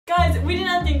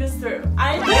this through.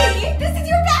 Wait, this is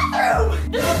your bathroom!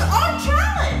 This is our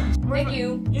challenge! Thank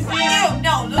you. You see? Ew,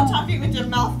 no talking with your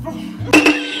mouth full.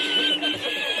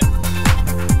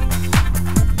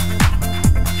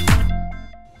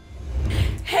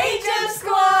 Hey Gem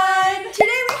Squad!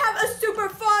 Today we have a super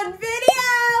fun video!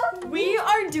 We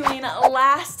are doing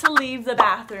last to leave the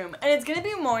bathroom, and it's gonna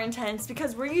be more intense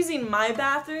because we're using my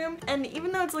bathroom, and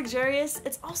even though it's luxurious,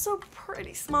 it's also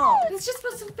pretty small. It's just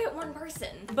supposed to fit one person.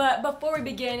 But before we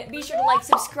begin, be sure to like,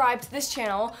 subscribe to this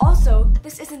channel. Also,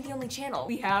 this isn't the only channel.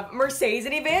 We have Mercedes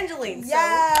and Evangeline.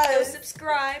 Yes. So go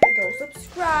subscribe. Go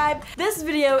subscribe. This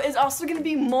video is also gonna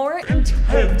be more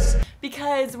intense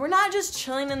because we're not just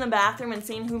chilling in the bathroom and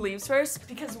seeing who leaves first,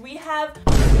 because we have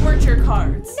torture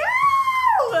cards. No!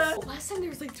 Last time there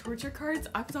was like torture cards,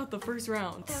 I was out the first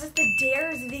round. That was the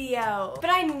dares video. But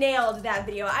I nailed that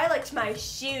video. I liked my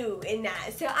shoe in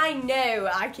that, so I know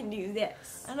I can do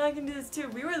this. I know I can do this too.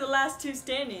 We were the last two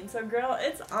standing, so girl,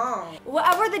 it's on.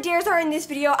 Whatever the dares are in this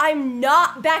video, I'm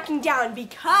not backing down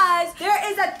because there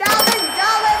is $1,000 on the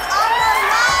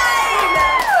line!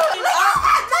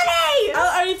 Money!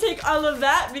 I'll already take all of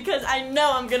that because I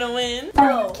know I'm gonna win.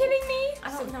 Are you kidding me?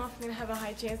 I don't know if I'm gonna have a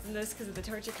high chance in this because of the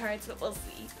torture cards, but we'll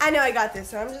see. I know I got this,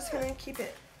 so I'm just gonna keep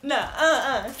it. No,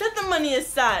 set the money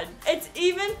aside. It's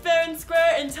even, fair, and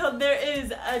square until there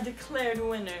is a declared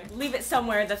winner. Leave it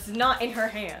somewhere that's not in her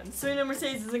hands. So you know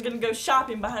Mercedes isn't gonna go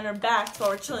shopping behind her back while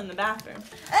we're chilling in the bathroom.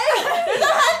 Hey, there's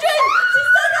 100! She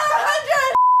still got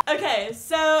 100! Okay,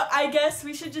 so I guess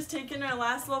we should just take in our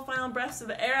last little final breaths of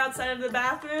air outside of the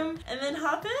bathroom and then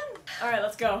hop in? Alright,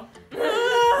 let's go.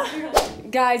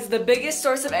 Guys, the biggest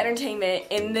source of entertainment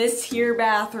in this here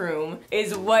bathroom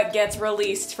is what gets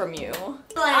released from you.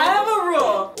 I have a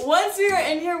rule. Once we are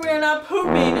in here, we are not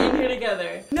pooping in here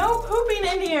together. No pooping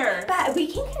in here. But we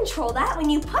can control that. When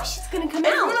you push, it's gonna come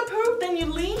If you out. want to poop, then you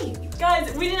leave.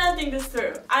 Guys, we did not think this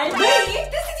through. Wait,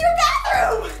 this is your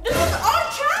bathroom! This is our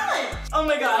challenge! Oh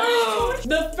my gosh.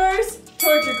 The first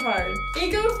torture card.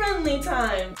 Eco-friendly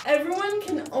time. Everyone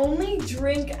can only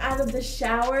drink out of the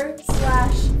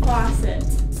shower/faucet.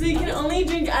 So you can only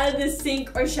drink out of the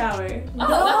sink or shower. Oh,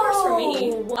 that works for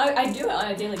me. I do it on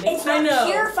a daily basis. It's not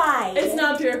purified. It's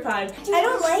not purified. I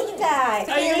don't like that.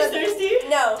 Are you guys thirsty?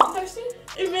 No. thirsty?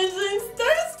 Evangeline's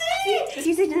thirsty!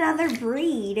 She's another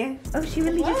breed. Oh, she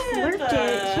really just slurped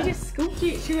it. She just scooped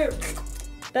it.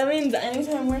 That means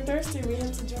anytime we're thirsty, we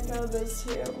have to drink out of those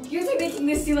too. You're like making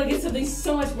this seem like it's something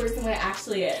so much worse than what it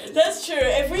actually is. That's true.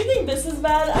 If we think this is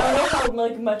bad, I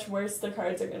wonder how much worse the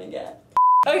cards are gonna get.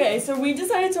 Okay, so we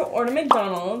decided to order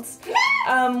McDonald's.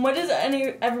 What does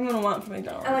everyone want from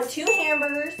McDonald's? I want 2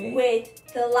 hamburgers with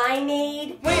the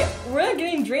limeade. Wait, we're not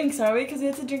getting drinks, are we? Because we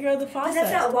have to drink out of the But faucet.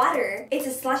 that's not water. It's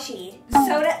a slushie.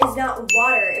 Soda is not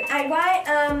water. I want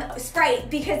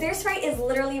Sprite because their Sprite is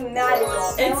literally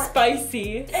magical. It's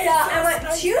spicy. So I want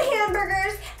 2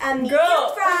 hamburgers, a medium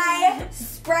Girl. fry,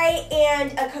 Sprite,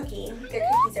 and a cookie. Their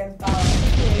cookies are bomb.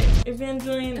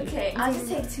 Evangeline. Okay, I'll just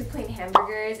take 2 plain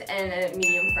hamburgers and a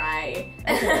medium fry.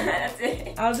 That's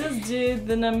it. I'll just do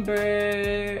the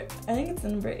number, I think it's the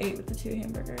number 8 with the 2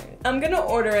 hamburgers. I'm gonna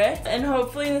order it, and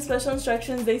hopefully in the special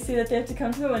instructions they see that they have to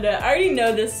come to the window. I already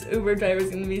know this Uber driver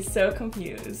is gonna be so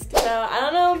confused. So I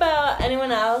don't know about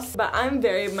anyone else, but I'm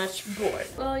very much bored.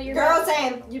 Well, you're Girl,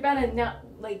 same. You're about to not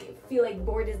feel like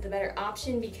bored is the better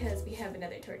option because we have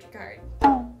another torture card.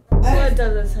 What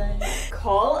does it say?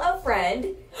 Call a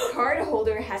friend. Card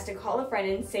holder has to call a friend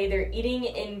and say they're eating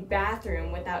in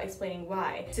bathroom without explaining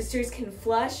why. Sisters can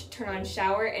flush, turn on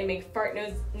shower, and make fart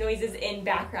noises in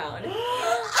background. No,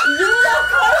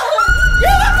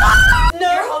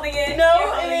 You're holding it. No,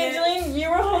 You're holding it. Evangeline, you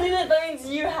were holding it. That means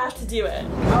you have to do it.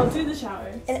 I'll do the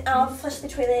shower. And I'll flush the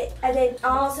toilet, and then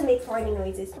I'll also make farting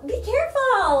noises. Be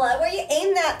careful where you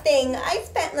aim that thing. I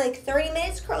spent like 30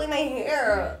 minutes curling my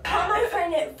hair. Call my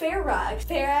friend Farah.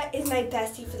 Farah is my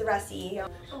bestie for the restie.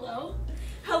 Hello?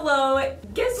 Hello.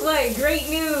 Guess what? Great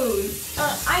news.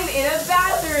 I'm in a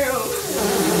bathroom.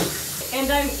 And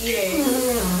I'm eating.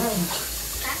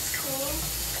 That's cool.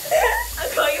 I'll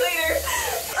call you later.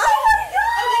 Oh my god!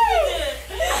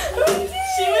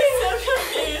 She was so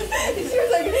confused. She was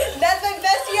like, that's my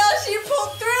bestie, y'all. She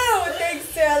pulled through. Thanks,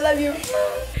 Sarah. I love you.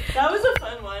 That was a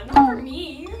fun one. For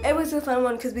me. It was a fun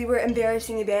one because we were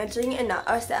embarrassing Evangeline and not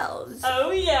ourselves. Oh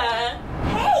yeah.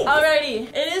 Hey! Alrighty,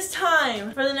 it is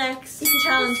time for the next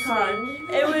challenge card.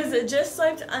 It was just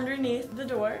swiped underneath the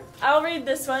door. I'll read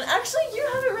this one. Actually, you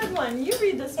haven't read one. You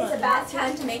read this one. It's about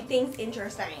time to make things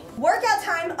interesting. Workout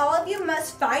time, all of you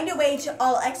must find a way to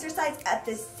all exercise at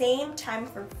the same time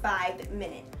for 5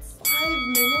 minutes. 5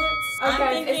 minutes?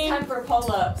 Okay, it's time for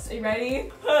pull-ups. Are you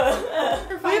ready? We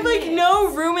have like no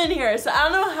no room in here, so I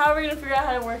don't know how we're gonna figure out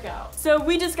how to work out. So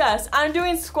we discussed, I'm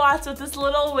doing squats with this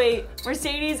little weight,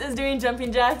 Mercedes is doing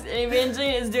jumping jacks, and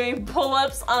Evangeline is doing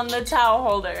pull-ups on the towel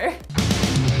holder.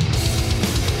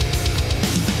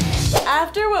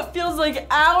 After what feels like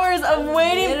hours of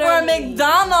waiting for a McDonald's.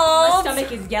 My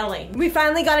stomach is yelling. We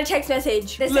finally got a text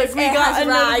message. This Look, says we it got has a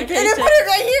arrived. notification. And they put it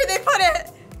right here. They put it.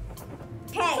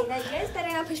 Okay, now you guys better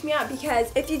not push me out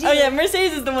because if you do, Oh yeah,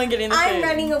 Mercedes is the one getting the food. I'm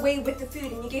running away with the food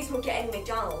and you guys won't get any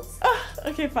McDonald's.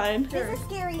 Okay, fine. This is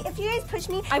scary. If you guys push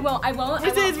me, I won't.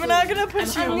 Mercedes, we're not gonna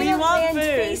push you. I'm We gonna want land food.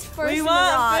 face first We in want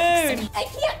the rocks. food. I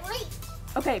can't wait.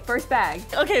 Okay, first bag.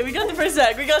 Okay, we got the first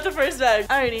bag. We got the first bag.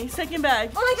 Alrighty, second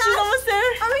bag. Oh my She's gosh. almost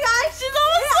there. Oh my gosh. She's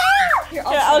almost there. Here,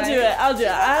 Yeah, I'll do it. I'll do it.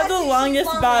 I have the She's longest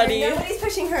longer. body. Nobody's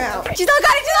pushing her out. She's all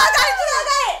got it. She's all got it. She's all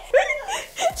got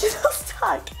it. She's all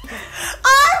stuck.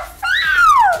 I'm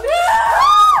found.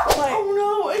 Oh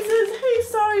no, it says, hey,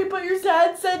 sorry, but your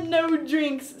dad said no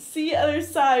drinks. See other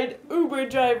side, Uber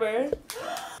driver.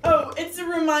 Oh, it's a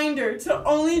reminder to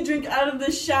only drink out of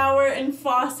the shower and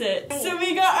faucet. So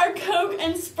we got our Coke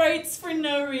and Sprites for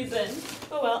no reason.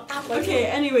 Oh well. Okay,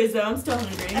 anyways though, I'm still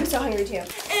hungry. I'm so hungry too.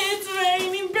 It's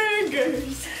raining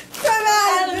burgers From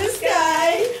out of the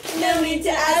sky. No need to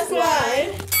ask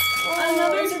why.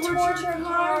 Another it's a torture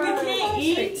card. We can't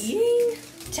eat.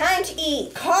 Time to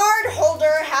eat. Card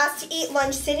holder has to eat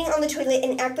lunch sitting on the toilet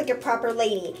and act like a proper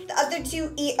lady. The other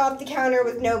two eat off the counter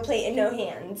with no plate and no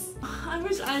hands. I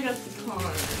wish I got the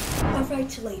card.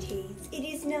 Alright, ladies. It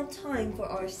is now time for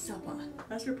our supper.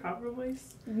 That's your proper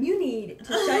voice? You need to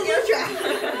shut your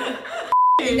trap.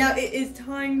 And now it is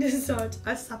time to start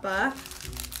our supper.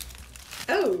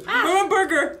 Oh. We're a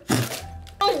burger.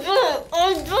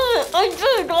 I did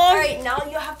it, guys. Alright, now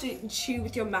you have to chew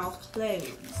with your mouth closed.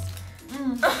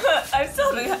 I'm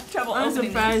still having trouble I'm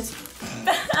opening surprised.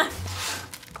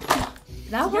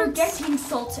 That You're works. getting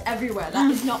salt everywhere.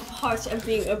 That is not part of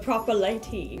being a proper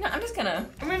lady. No, I'm just gonna.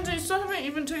 I mean, you still haven't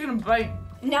even taken a bite.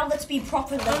 Now let's be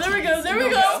proper ladies. Oh, there we go, there we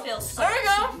No go. spill salt. There we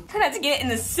go. Try not to get it in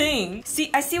the sink. See,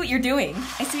 I see what you're doing.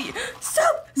 I see what you.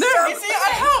 Stop! There, Stop! you see,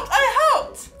 I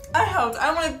helped.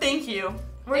 I want to thank you.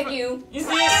 Thank you. You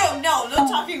see? Ew, no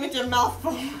talking with your mouth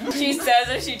full. She says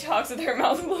as she talks with her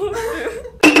mouth closed.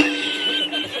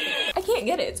 I can't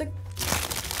get it. It's like,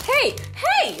 hey,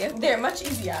 hey! There, much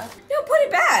easier. No, put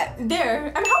it back.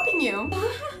 There, I'm helping you.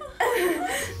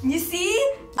 You see?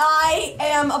 I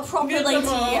am a proper Good lady.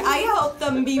 mom. I help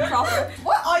them be proper.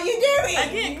 What are you doing? I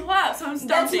can't clap, so I'm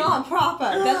That's stomping. not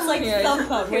proper. That's like Here,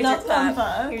 thumper. We're here's not your clap.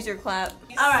 thumper. Here's your clap.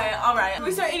 Alright.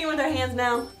 We start eating with our hands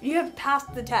now. You have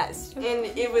passed the test. And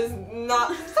it was not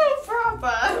so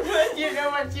proper. But you know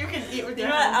what? You can eat with your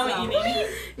hands. I'm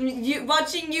eating.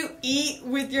 Watching you eat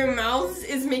with your mouth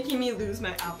is making me lose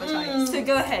my appetite. So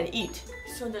go ahead, eat.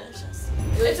 So delicious.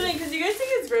 It's funny because you guys think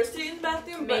it's gross to eat in the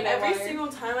bathroom, but Maybe every water. single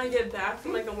time I get back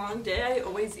from like a long day, I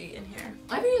always eat in here.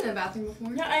 I've been in the bathroom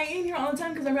before. Yeah, I eat in here all the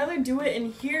time because I'd rather do it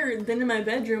in here than in my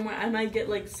bedroom where I might get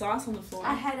like sauce on the floor.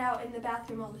 I head out in the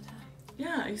bathroom all the time.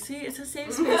 Yeah, you see, it's a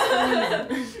safe space for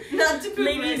women. Not to poop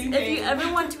Ladies, anything. if you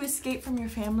ever want to escape from your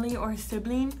family or a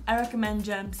sibling, I recommend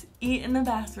Gems. Eat in the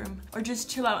bathroom or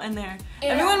just chill out in there. Yeah.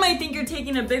 Everyone might think you're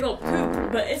taking a big old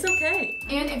poop, but it's okay.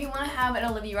 And if you want to have an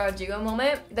Olivia Rodrigo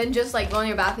moment, then just like go in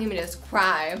your bathroom and just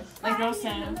cry. Like girl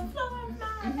Sam.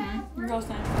 Mm-hmm. Girl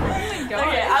Sam. Oh my god.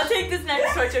 Okay, I'll take this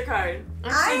next torture card.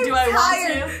 I'm Do I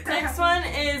tired. want to? Next one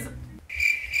is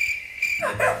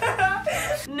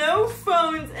no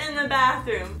phones in the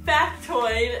bathroom.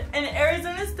 Factoid. An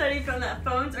Arizona study found that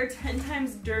phones are 10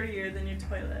 times dirtier than your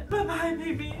toilet. Bye-bye,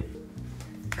 baby.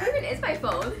 What even is my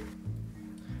phone?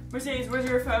 Mercedes, where's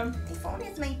your phone? The phone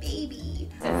is my baby.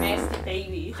 It's a nasty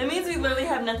baby. That means we literally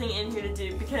have nothing in here to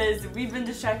do because we've been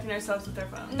distracting ourselves with our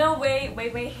phone. No, wait,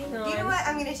 hang on. You know what?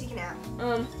 I'm gonna take a nap.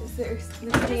 Is there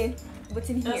what's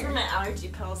in That's here? where my allergy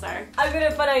pills are. I've got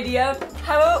a fun idea.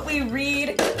 How about we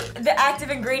read the active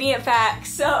ingredient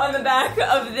facts on the back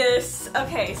of this?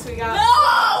 Okay, so we got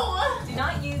No! do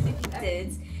not use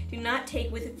acids, do not take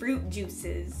with fruit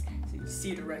juices.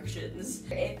 See directions.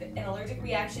 If an allergic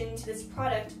reaction to this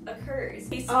product occurs.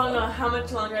 Oh no, how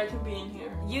much longer I can be in here?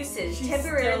 Usage She's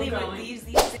temporarily still going. relieves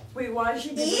these. Wait, why is she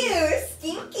doing Ew,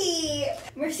 stinky.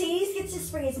 Mercedes gets to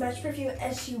spray as much perfume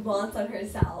as she wants on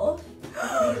herself.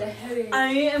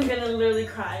 I am gonna literally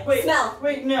cry. Wait, Smell.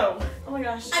 Wait, no. Oh my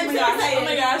gosh. I'm oh my so gosh. excited. Oh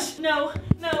my gosh. No.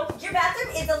 No. Your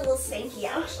bathroom is a little stanky,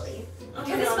 actually. Oh my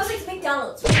Because it gosh. smells like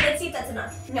McDonald's. Let's see if that's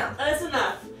enough. No. That's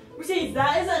enough. Mercedes,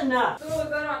 that is enough. Oh,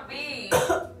 good on me.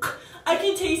 I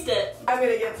can taste it. I'm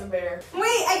gonna get some air. Wait,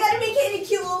 I gotta make it in a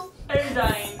cute little... I'm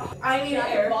dying. I need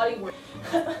air. Body work.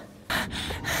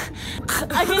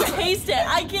 I can taste it.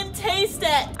 I can taste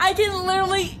it. I can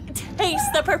literally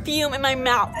taste the perfume in my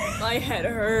mouth. My head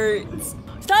hurts.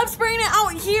 Stop spraying it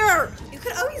out here. You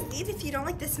could always leave if you don't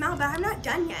like the smell, but I'm not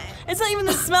done yet. It's not even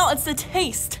the smell, it's the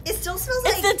taste. It still smells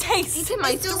like... It's the taste. It's in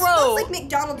my It still throat. smells like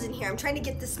McDonald's in here. I'm trying to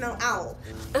get the smell out.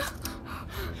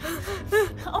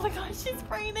 Oh my gosh, she's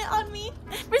spraying it on me.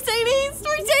 Mercedes,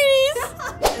 Mercedes.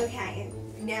 Okay,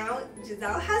 now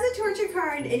Giselle has a torture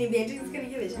card and Evangeline's gonna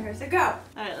give it to her, so go. All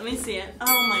right, let me see it.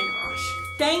 Oh my gosh.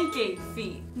 Stanky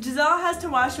feet. Giselle has to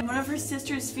wash one of her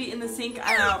sister's feet in the sink.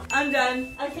 I'm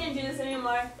done. I can't do this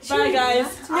anymore. Bye, guys.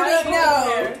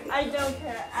 I don't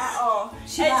care at all.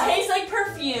 It tastes like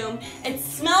perfume. It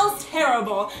smells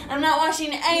terrible. I'm not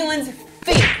washing anyone's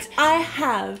feet. I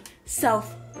have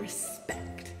self-respect.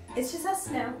 It's just us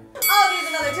now. Oh,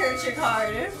 there's another torture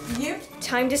card. Yep.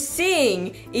 Time to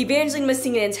sing. Evangeline must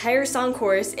sing an entire song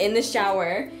chorus in the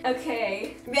shower.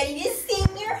 Okay. Ready to sing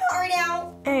your heart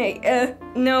out? Hey,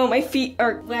 no, my feet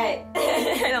are wet.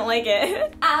 I don't like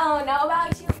it. I don't know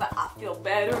about you, but I feel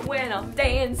better when I'm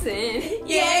dancing.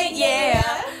 Yeah,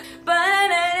 yeah.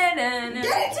 Ba-da-da-da-da.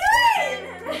 Get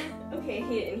it! Okay, I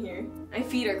hate it in here. My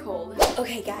feet are cold.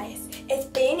 Okay, guys, it's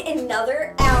been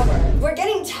another hour. We're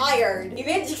getting tired.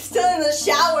 Evangeline's still in the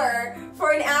shower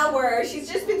for an hour. She's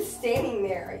just been standing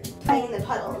there playing in the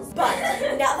puddles. But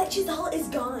now that Giselle is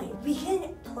gone, we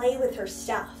can play with her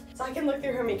stuff. So I can look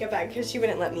through her makeup bag because she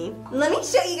wouldn't let me. Let me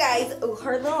show you guys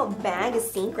her little bag of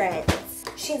secrets.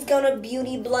 She's gonna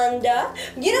beauty blender.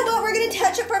 You know what? We're gonna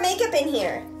touch up her makeup in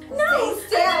here. No! Stay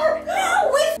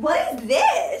still. Wait, what is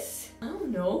this? I don't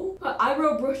know.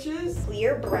 Eyebrow brushes.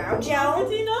 Clear brow gel.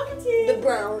 The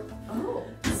brown. Oh.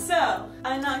 So,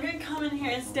 I'm not gonna come in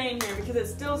here and stay in here because it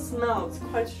still smells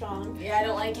quite strong. Yeah, I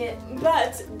don't like it.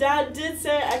 But Dad did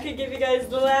say I could give you guys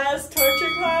the last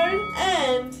torture card,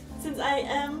 and since I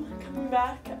am coming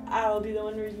back, I'll be the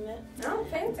one reading it. Oh,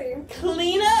 fancy.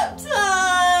 Clean up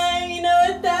time! You know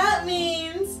what that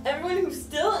means? Everyone who's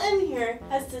still in here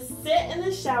has to sit in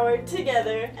the shower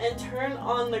together and turn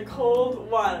on the cold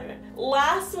water.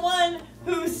 Last one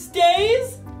who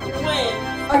stays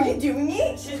wins. Are you doing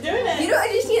it? She's doing it. You don't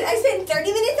understand. I spent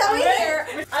 30 minutes on my hair.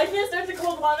 I can't start the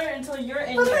cold water until you're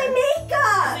in But here. my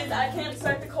makeup. Means I can't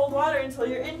start the cold water until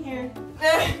you're in here.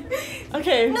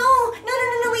 Okay. No,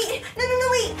 wait.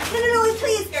 No,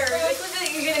 please. Which one do you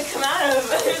think you're gonna come out of?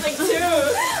 There's like two.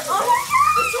 Oh my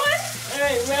God. This one?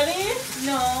 Alright, ready?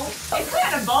 No. It's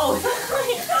kind of both.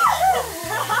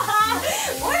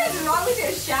 What is wrong with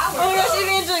your shower? Oh my gosh,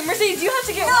 Evangeline, Mercedes, you have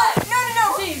to get No.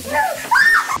 Mercedes.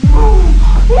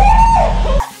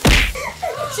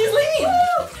 She's leaving.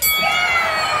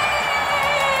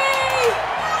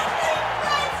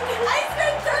 I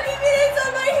spent 30 minutes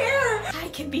on my hair. I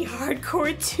can be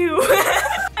hardcore too.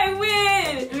 I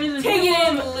win! Take it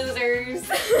in, losers.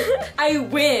 I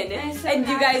win, and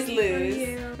you guys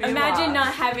lose. Imagine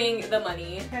not having the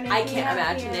money. I can't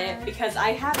imagine it because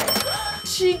I have it.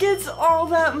 She gets all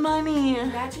that money.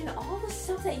 Imagine all the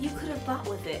stuff that you could have bought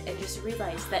with it and just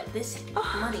realize that this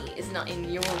money is not in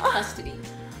your custody.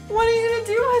 What are you gonna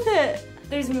do with it?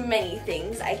 There's many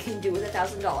things I can do with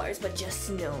 $1,000, but just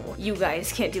know you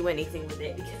guys can't do anything with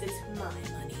it because it's my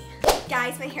money.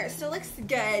 Guys, my hair still looks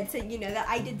good, so you know that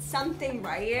I did something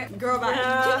right. Girl, can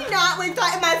Yeah. you not look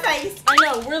that in my face? I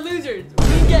know, we're losers.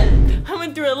 We get it. I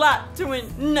went through a lot to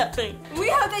win nothing. We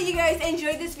hope that you guys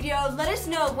enjoyed this video. Let us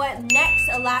know what next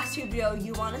last two video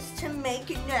you want us to make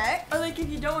next. Or like if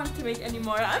you don't want us to make any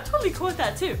more, I'm totally cool with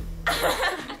that too.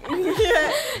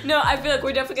 Yeah. No, I feel like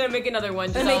we're definitely gonna make another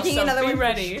one. We're making another one. Be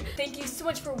ready. Thank you so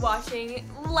much for watching.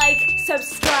 Like,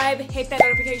 subscribe, hit that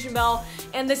notification bell.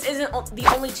 And this isn't the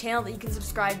only channel that you can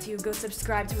subscribe to. Go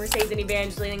subscribe to Mercedes and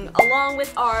Evangeline along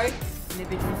with our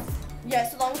individuals.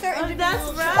 Yes, along with our Oh,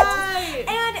 individual that's channels. right.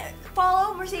 And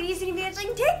follow Mercedes and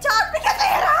Evangeline TikTok because they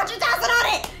had 100,000 on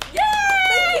it. Yay!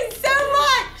 Thank you so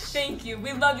much. Thank you.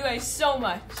 We love you guys so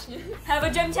much. Have a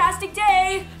gemtastic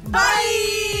day.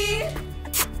 Bye.